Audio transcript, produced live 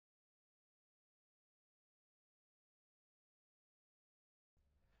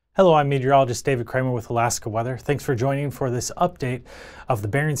Hello, I'm meteorologist David Kramer with Alaska Weather. Thanks for joining for this update of the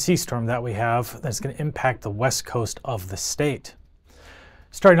Bering Sea storm that we have that's going to impact the west coast of the state.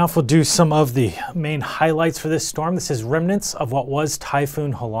 Starting off, we'll do some of the main highlights for this storm. This is remnants of what was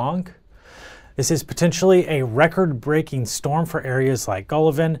Typhoon Halong. This is potentially a record-breaking storm for areas like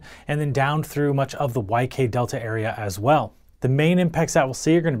Gullivan and then down through much of the YK Delta area as well. The main impacts that we'll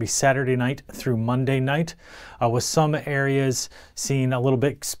see are going to be Saturday night through Monday night, with some areas seeing a little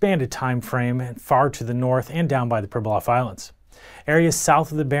bit expanded time frame far to the north and down by the Pribilof Islands. Areas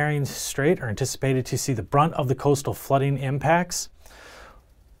south of the Bering Strait are anticipated to see the brunt of the coastal flooding impacts.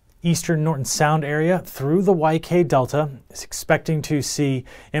 Eastern Norton Sound area through the YK Delta is expecting to see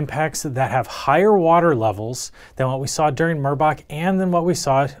impacts that have higher water levels than what we saw during Merbach and than what we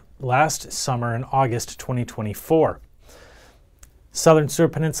saw last summer in August 2024. Southern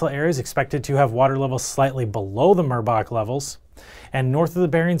Seward Peninsula area is expected to have water levels slightly below the Merbach levels, and north of the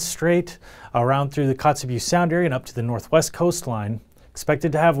Bering Strait, around through the Kotzebue Sound area and up to the northwest coastline,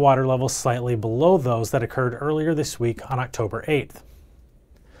 expected to have water levels slightly below those that occurred earlier this week on October 8th.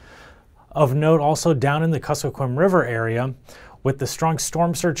 Of note also down in the Kuskokwim River area, with the strong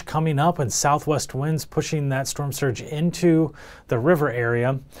storm surge coming up and southwest winds pushing that storm surge into the river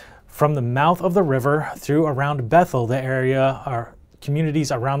area, from the mouth of the river through around Bethel, the area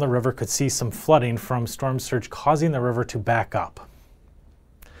communities around the river could see some flooding from storm surge causing the river to back up.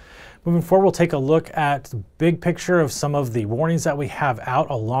 Moving forward, we'll take a look at the big picture of some of the warnings that we have out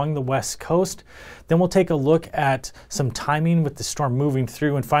along the west coast. Then we'll take a look at some timing with the storm moving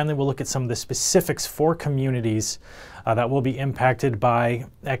through, and finally we'll look at some of the specifics for communities that will be impacted by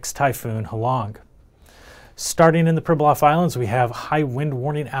ex-Typhoon Halong. Starting in the Pribilof Islands, we have high wind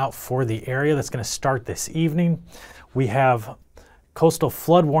warning out for the area. That's going to start this evening. We have coastal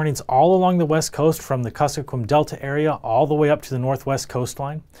flood warnings all along the west coast from the Kuskokwim Delta area all the way up to the northwest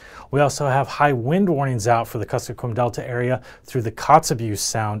coastline. We also have high wind warnings out for the Kuskokwim Delta area through the Kotzebue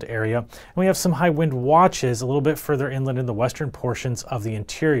Sound area. And we have some high wind watches a little bit further inland in the western portions of the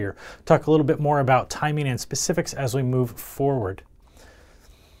interior. Talk a little bit more about timing and specifics as we move forward.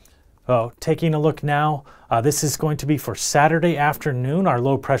 Taking a look now, this is going to be for Saturday afternoon, our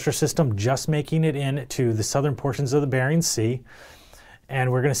low pressure system just making it into the southern portions of the Bering Sea. And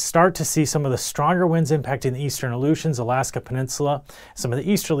we're going to start to see some of the stronger winds impacting the eastern Aleutians, Alaska Peninsula, some of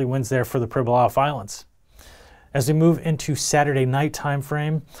the easterly winds there for the Pribilof Islands. As we move into Saturday night time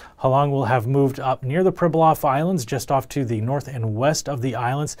frame, Halong will have moved up near the Pribilof Islands, just off to the north and west of the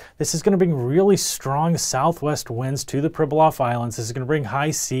islands. This is going to bring really strong southwest winds to the Pribilof Islands. This is going to bring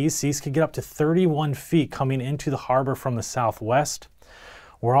high seas. Seas could get up to 31 feet coming into the harbor from the southwest.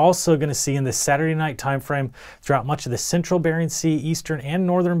 We're also going to see in the Saturday night time frame throughout much of the central Bering Sea, eastern and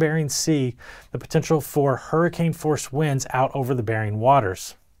northern Bering Sea, the potential for hurricane force winds out over the Bering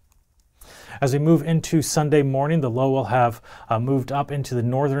waters. As we move into Sunday morning, the low will have moved up into the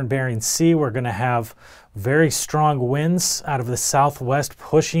northern Bering Sea. We're going to have very strong winds out of the southwest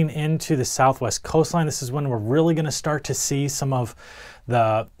pushing into the southwest coastline. This is when we're really going to start to see some of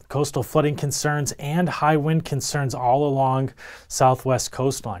the coastal flooding concerns and high wind concerns all along southwest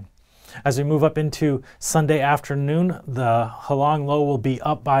coastline. As we move up into Sunday afternoon, the Halong low will be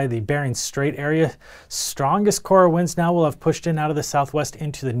up by the Bering Strait area. Strongest core winds now will have pushed in out of the southwest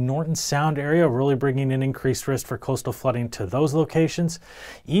into the Norton Sound area, really bringing in increased risk for coastal flooding to those locations.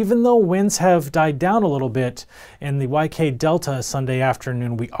 Even though winds have died down a little bit in the YK Delta Sunday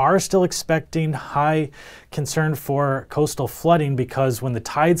afternoon, we are still expecting high concern for coastal flooding, because when the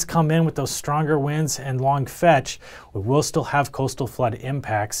tides come in with those stronger winds and long fetch, we will still have coastal flood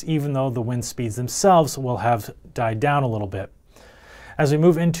impacts, even though the wind speeds themselves will have died down a little bit. As we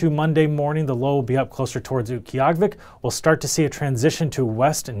move into Monday morning, the low will be up closer towards Utqiagvik. We'll start to see a transition to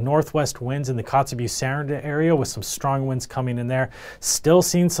west and northwest winds in the Kotzebue Sound area, with some strong winds coming in there. Still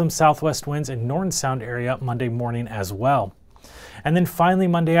seeing some southwest winds in Norton Sound area Monday morning as well. And then finally,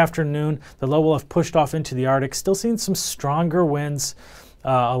 Monday afternoon, the low will have pushed off into the Arctic, still seeing some stronger winds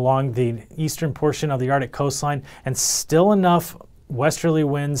along the eastern portion of the Arctic coastline, and still enough westerly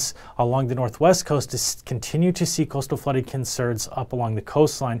winds along the northwest coast to continue to see coastal flooding concerns up along the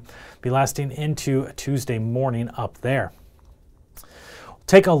coastline, be lasting into Tuesday morning up there.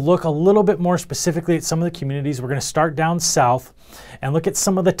 Take a look a little bit more specifically at some of the communities. We're going to start down south and look at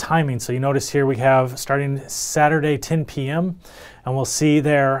some of the timing. So you notice here we have starting Saturday 10 p.m. and we'll see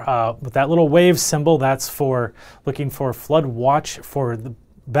there with that little wave symbol, that's for looking for flood watch for the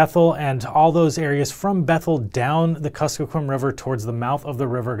Bethel and all those areas from Bethel down the Kuskokwim River towards the mouth of the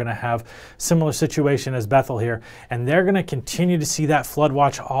river. Going to have similar situation as Bethel here, and they're going to continue to see that flood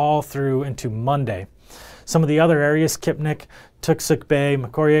watch all through into Monday. Some of the other areas, Kipnik Toksook Bay,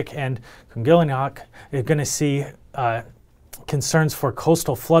 Macquarie, and Kungilinok, you're going to see concerns for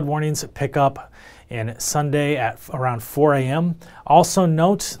coastal flood warnings pick up in Sunday at around 4 a.m. Also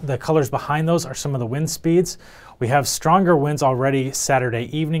note the colors behind those are some of the wind speeds. We have stronger winds already Saturday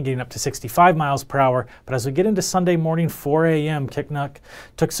evening, getting up to 65 miles per hour. But as we get into Sunday morning, 4 a.m., Kiknuk,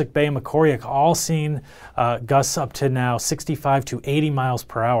 Toksook Bay, and Macquarie all seeing gusts up to now 65 to 80 miles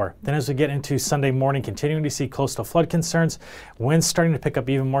per hour. Then as we get into Sunday morning, continuing to see coastal flood concerns, winds starting to pick up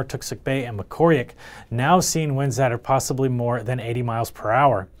even more, Toksook Bay and Macquarie, now seeing winds that are possibly more than 80 miles per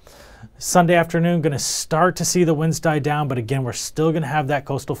hour. Sunday afternoon, going to start to see the winds die down, but again, we're still going to have that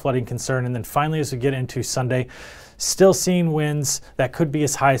coastal flooding concern. And then finally, as we get into Sunday, still seeing winds that could be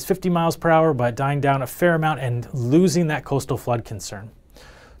as high as 50 miles per hour, but dying down a fair amount and losing that coastal flood concern.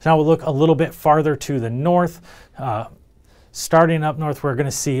 So now we'll look a little bit farther to the north. Starting up north, we're going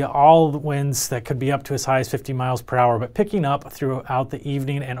to see all the winds that could be up to as high as 50 miles per hour, but picking up throughout the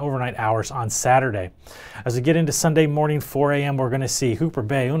evening and overnight hours on Saturday. As we get into Sunday morning, 4 a.m., we're going to see Hooper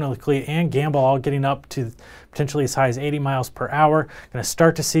Bay, Unalakleet, and Gamble all getting up to potentially as high as 80 miles per hour. Going to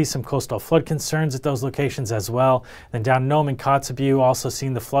start to see some coastal flood concerns at those locations as well. Then down Nome and Kotzebue, also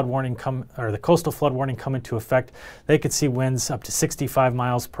seeing the flood warning the coastal flood warning come into effect. They could see winds up to 65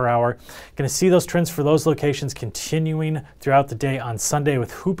 miles per hour. Going to see those trends for those locations continuing throughout the day on Sunday,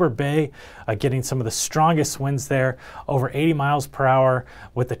 with Hooper Bay getting some of the strongest winds there, over 80 miles per hour,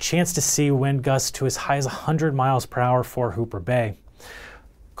 with a chance to see wind gusts to as high as 100 miles per hour for Hooper Bay.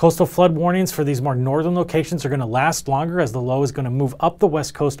 Coastal flood warnings for these more northern locations are going to last longer as the low is going to move up the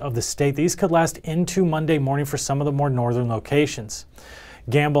west coast of the state. These could last into Monday morning for some of the more northern locations.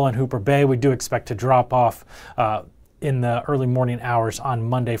 Gamble and Hooper Bay, we do expect to drop off in the early morning hours on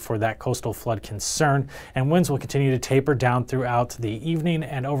Monday for that coastal flood concern, and winds will continue to taper down throughout the evening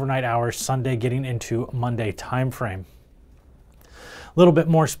and overnight hours Sunday, getting into Monday timeframe. A little bit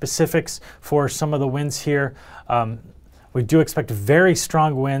more specifics for some of the winds here. We do expect very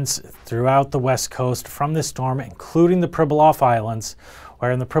strong winds throughout the west coast from this storm, including the Pribilof Islands,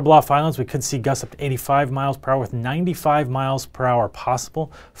 where in the Pribilof Islands we could see gusts up to 85 miles per hour with 95 miles per hour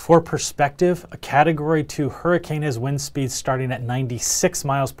possible. For perspective, a Category 2 hurricane has wind speeds starting at 96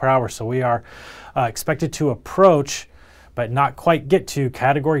 miles per hour, so we are expected to approach, but not quite get to,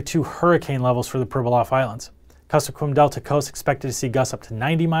 Category 2 hurricane levels for the Pribilof Islands. Kuskokwim Delta Coast expected to see gusts up to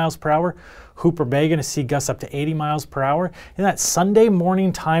 90 miles per hour. Hooper Bay going to see gusts up to 80 miles per hour. In that Sunday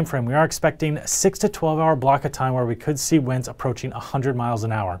morning time frame, we are expecting a 6 to 12 hour block of time where we could see winds approaching 100 miles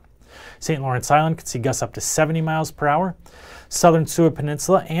an hour. St. Lawrence Island could see gusts up to 70 miles per hour. Southern Seward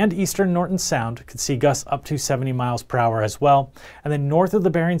Peninsula and eastern Norton Sound could see gusts up to 70 miles per hour as well. And then north of the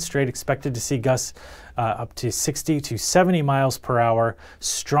Bering Strait expected to see gusts up to 60 to 70 miles per hour.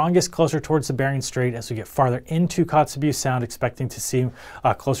 Strongest closer towards the Bering Strait as we get farther into Kotzebue Sound, expecting to see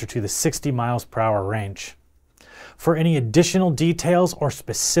closer to the 60 miles per hour range. For any additional details or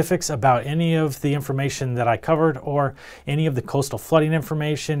specifics about any of the information that I covered or any of the coastal flooding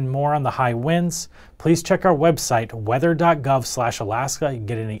information, more on the high winds, please check our website, weather.gov/Alaska. You can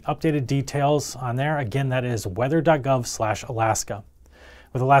get any updated details on there. Again, that is weather.gov/Alaska.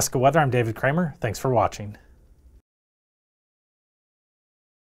 With Alaska Weather, I'm David Kramer. Thanks for watching.